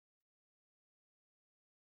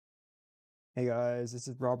Hey guys, this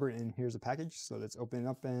is Robert and here's a package, so let's open it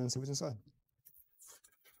up and see what's inside.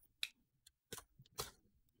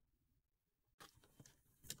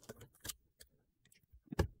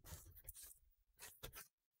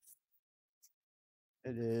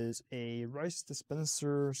 It is a rice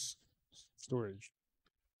dispenser storage.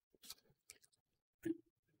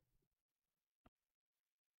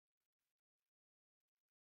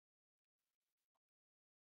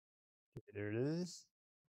 There it is.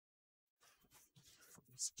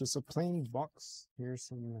 It's just a plain box. Here's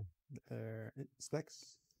some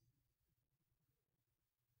specs.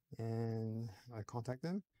 And I contact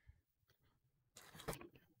them.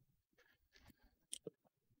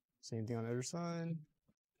 Same thing on the other side.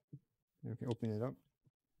 And if you open it up,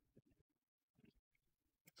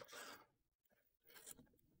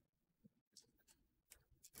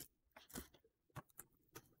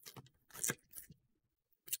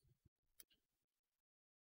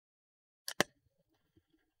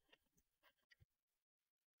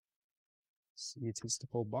 see it takes the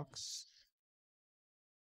whole box.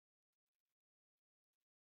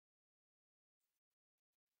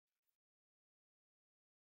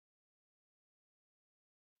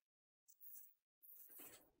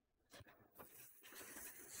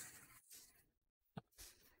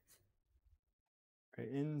 Right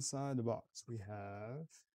inside the box, we have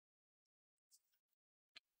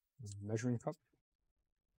a measuring cup.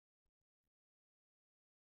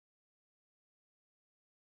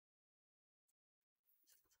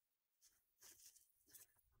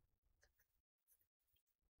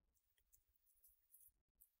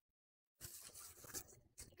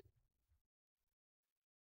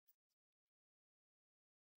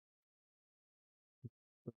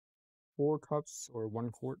 Four cups or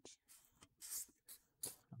 1 quart.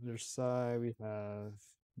 On the other side, we have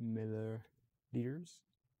milliliters.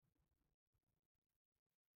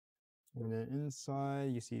 And then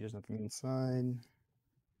inside, you see there's nothing inside.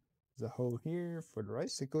 There's a hole here for the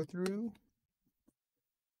rice to go through.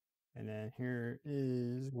 And then here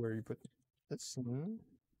is where you put this in.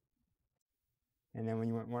 And then when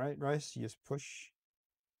you want more rice, you just push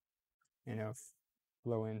and it'll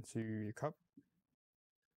flow into your cup.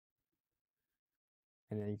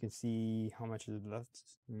 And then you can see how much is left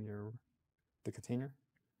in the container.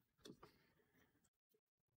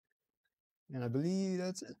 And I believe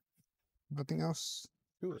that's it. Nothing else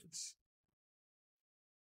to it.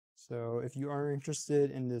 So if you are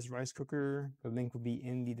interested in this rice cooker, the link will be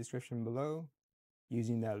in the description below.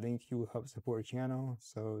 Using that link, you will help support the channel.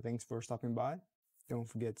 So thanks for stopping by. Don't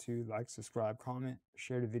forget to like, subscribe, comment,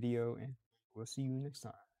 share the video, and we'll see you next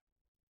time.